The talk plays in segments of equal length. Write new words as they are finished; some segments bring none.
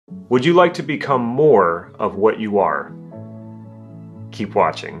Would you like to become more of what you are? Keep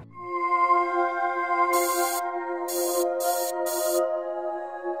watching.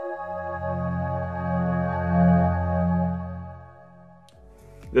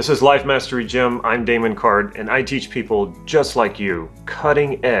 This is Life Mastery Gym. I'm Damon, and I teach people just like you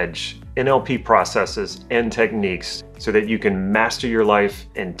cutting-edge NLP processes and techniques so that you can master your life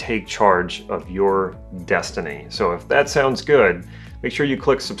and take charge of your destiny. So if that sounds good, make sure you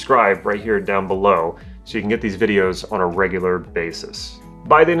click subscribe right here down below so you can get these videos on a regular basis.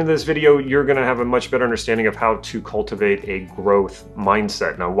 By the end of this video, you're going to have a much better understanding of how to cultivate a growth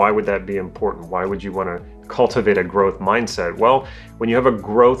mindset. Now, why would that be important? Why would you want to cultivate a growth mindset? Well, when you have a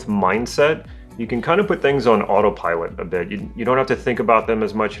growth mindset, you can kind of put things on autopilot a bit. You don't have to think about them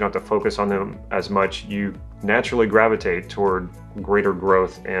as much. You don't have to focus on them as much. You naturally gravitate toward greater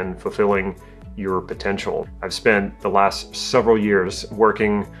growth and fulfilling your potential. I've spent the last several years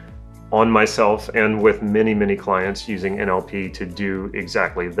working on myself and with many clients using NLP to do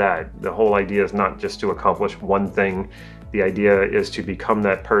exactly that. The whole idea is not just to accomplish one thing. The idea is to become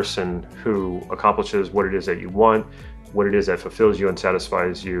that person who accomplishes what it is that you want, what it is that fulfills you and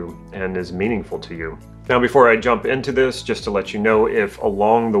satisfies you and is meaningful to you. Now, before I jump into this, just to let you know, if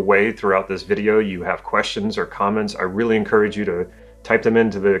along the way throughout this video you have questions or comments, I really encourage you to type them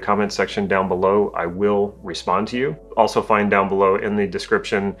into the comment section down below. I will respond to you. Also find down below in the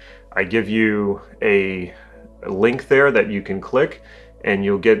description, I give you a link there that you can click and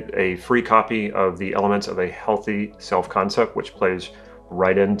you'll get a free copy of the Elements of a Healthy Self-Concept, which plays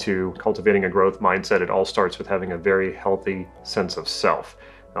right into cultivating a growth mindset. It all starts with having a very healthy sense of self.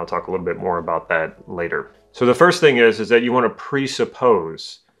 And I'll talk a little bit more about that later. So the first thing is that you want to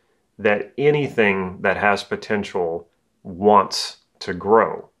presuppose that anything that has potential wants to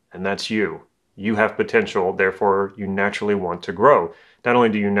grow, and that's you. You have potential, therefore you naturally want to grow. Not only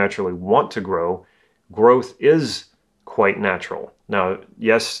do you naturally want to grow, growth is quite natural. Now,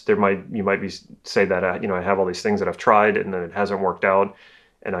 yes, you might say that I have all these things that I've tried and then it hasn't worked out,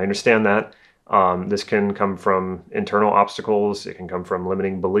 and I understand that. This can come from internal obstacles, it can come from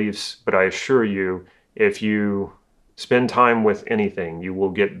limiting beliefs, but I assure you, if you spend time with anything, you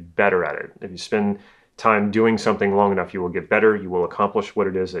will get better at it. If you spend time doing something long enough, you will get better, you will accomplish what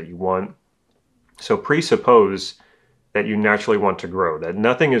it is that you want. So presuppose that you naturally want to grow, that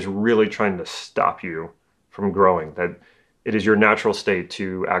nothing is really trying to stop you from growing, that it is your natural state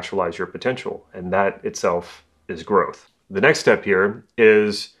to actualize your potential, and that itself is growth. The next step here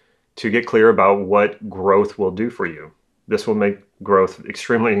is to get clear about what growth will do for you. This will make growth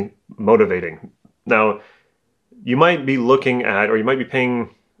extremely motivating. Now, you might be looking at, or you might be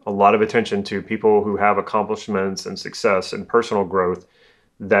paying a lot of attention to people who have accomplishments and success and personal growth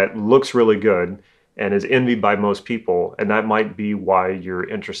that looks really good and is envied by most people, and that might be why you're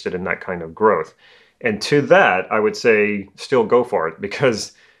interested in that kind of growth. And to that, I would say still go for it,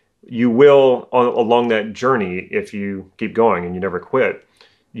 because you will, along that journey, if you keep going and you never quit,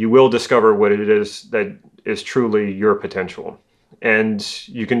 you will discover what it is that is truly your potential. And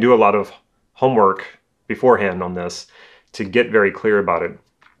you can do a lot of homework beforehand on this to get very clear about it.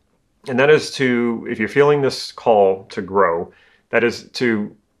 And that is to, if you're feeling this call to grow, that is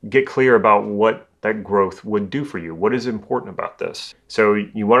to get clear about what that growth would do for you. What is important about this? So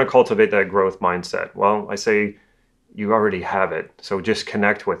you want to cultivate that growth mindset. Well, I say you already have it, so just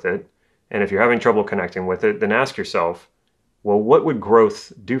connect with it. And if you're having trouble connecting with it, then ask yourself, well, what would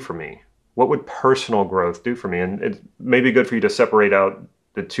growth do for me? What would personal growth do for me? And it may be good for you to separate out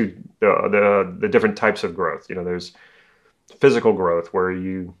the different types of growth. There's physical growth where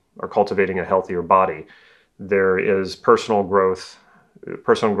you are cultivating a healthier body. There is personal growth.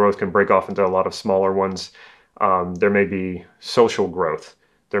 Personal growth can break off into a lot of smaller ones. There may be social growth.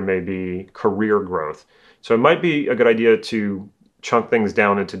 There may be career growth. So it might be a good idea to chunk things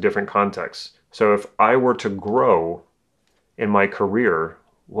down into different contexts. So if I were to grow in my career,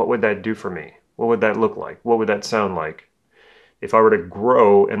 what would that do for me? What would that look like? What would that sound like? If I were to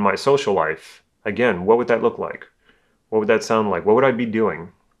grow in my social life, again, what would that look like? What would that sound like? What would I be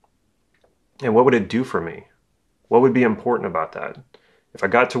doing? And what would it do for me? What would be important about that? If I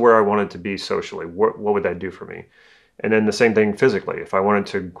got to where I wanted to be socially, what would that do for me? And then the same thing physically. If I wanted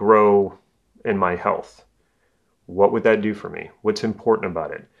to grow in my health, what would that do for me? What's important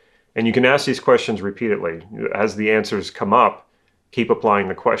about it? And you can ask these questions repeatedly. As the answers come up, keep applying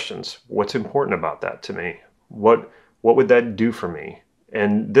the questions. What's important about that to me? What would that do for me?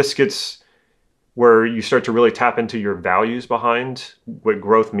 And this gets where you start to really tap into your values behind what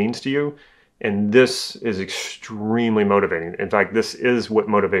growth means to you. And this is extremely motivating. In fact, this is what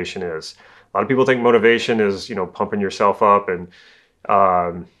motivation is. A lot of people think motivation is, pumping yourself up and,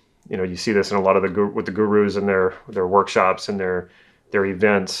 You know, you see this in a lot of with the gurus and their workshops and their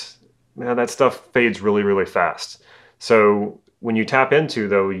events. Man, that stuff fades really, really fast. So when you tap into,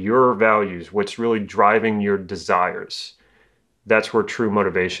 though, your values, what's really driving your desires, that's where true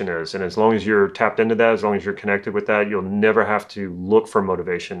motivation is. And as long as you're tapped into that, as long as you're connected with that, you'll never have to look for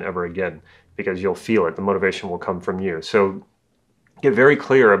motivation ever again, because you'll feel it. The motivation will come from you. So get very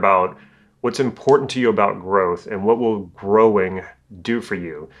clear about what's important to you about growth and what will growing do for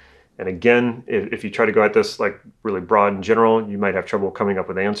you. And again, if you try to go at this like really broad and general, you might have trouble coming up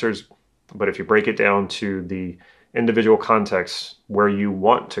with answers. But if you break it down to the individual context where you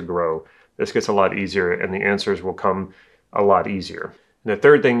want to grow, this gets a lot easier and the answers will come a lot easier. And the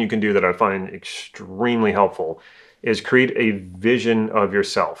third thing you can do that I find extremely helpful is create a vision of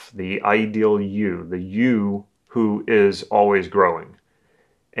yourself, the ideal you, the you who is always growing.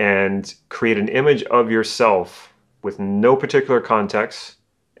 And create an image of yourself with no particular context,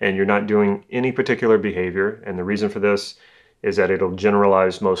 and you're not doing any particular behavior. And the reason for this is that it'll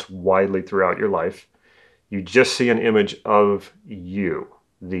generalize most widely throughout your life. You just see an image of you,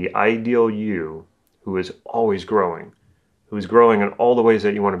 the ideal you who is always growing, who's growing in all the ways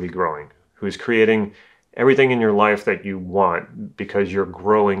that you want to be growing, who's creating everything in your life that you want because you're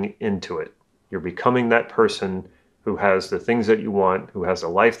growing into it. You're becoming that person who has the things that you want, who has the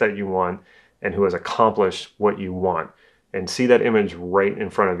life that you want, and who has accomplished what you want. And see that image right in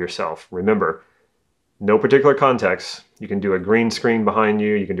front of yourself. Remember, no particular context. You can do a green screen behind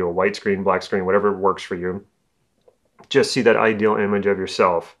you. You can do a white screen, black screen, whatever works for you. Just see that ideal image of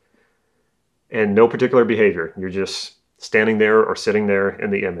yourself and no particular behavior. You're just standing there or sitting there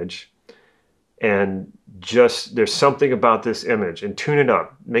in the image. And just, there's something about this image, and tune it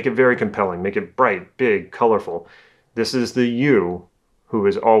up. Make it very compelling. Make it bright, big, colorful. This is the you who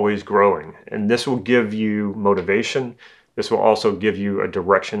is always growing. And this will give you motivation. This will also give you a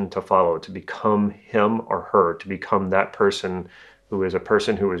direction to follow, to become him or her, to become that person who is a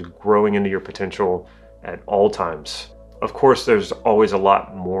person who is growing into your potential at all times. Of course, there's always a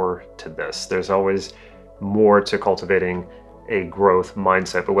lot more to this. There's always more to cultivating a growth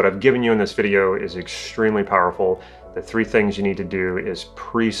mindset. But what I've given you in this video is extremely powerful. The 3 things you need to do is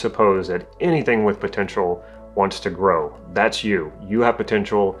presuppose that anything with potential wants to grow. That's you. You have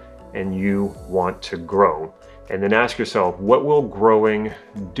potential and you want to grow. And then ask yourself, what will growing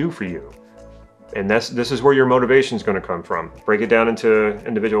do for you? And this is where your motivation is going to come from. Break it down into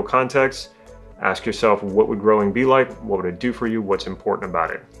individual contexts. Ask yourself, what would growing be like? What would it do for you? What's important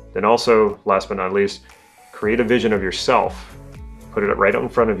about it? Then also, last but not least, create a vision of yourself. Put it right out in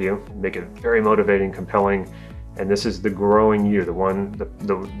front of you. Make it very motivating, compelling. And this is the growing you,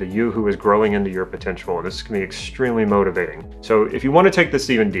 the you who is growing into your potential. And this is going to be extremely motivating. So if you want to take this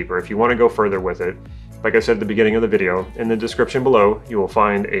even deeper, if you want to go further with it, like I said at the beginning of the video, in the description below, you will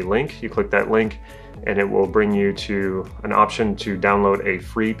find a link. You click that link and it will bring you to an option to download a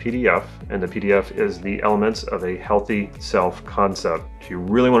free PDF. And the PDF is the elements of a healthy self-concept. If you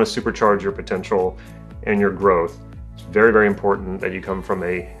really want to supercharge your potential and your growth, it's very, very important that you come from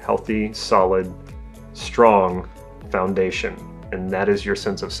a healthy, solid, strong foundation. And that is your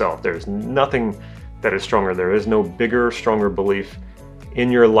sense of self. There's nothing that is stronger. There is no bigger, stronger belief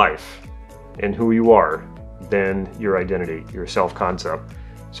in your life and who you are than your identity, your self-concept.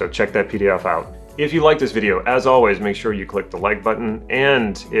 So check that PDF out. If you like this video, as always, make sure you click the like button.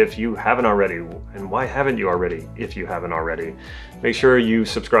 And if you haven't already, and why haven't you already, if you haven't already, make sure you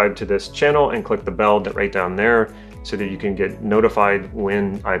subscribe to this channel and click the bell right down there so that you can get notified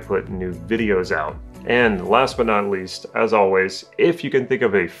when I put new videos out. And last but not least, as always, if you can think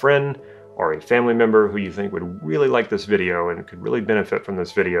of a friend or a family member who you think would really like this video and could really benefit from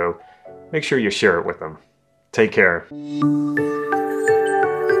this video, make sure you share it with them. Take care.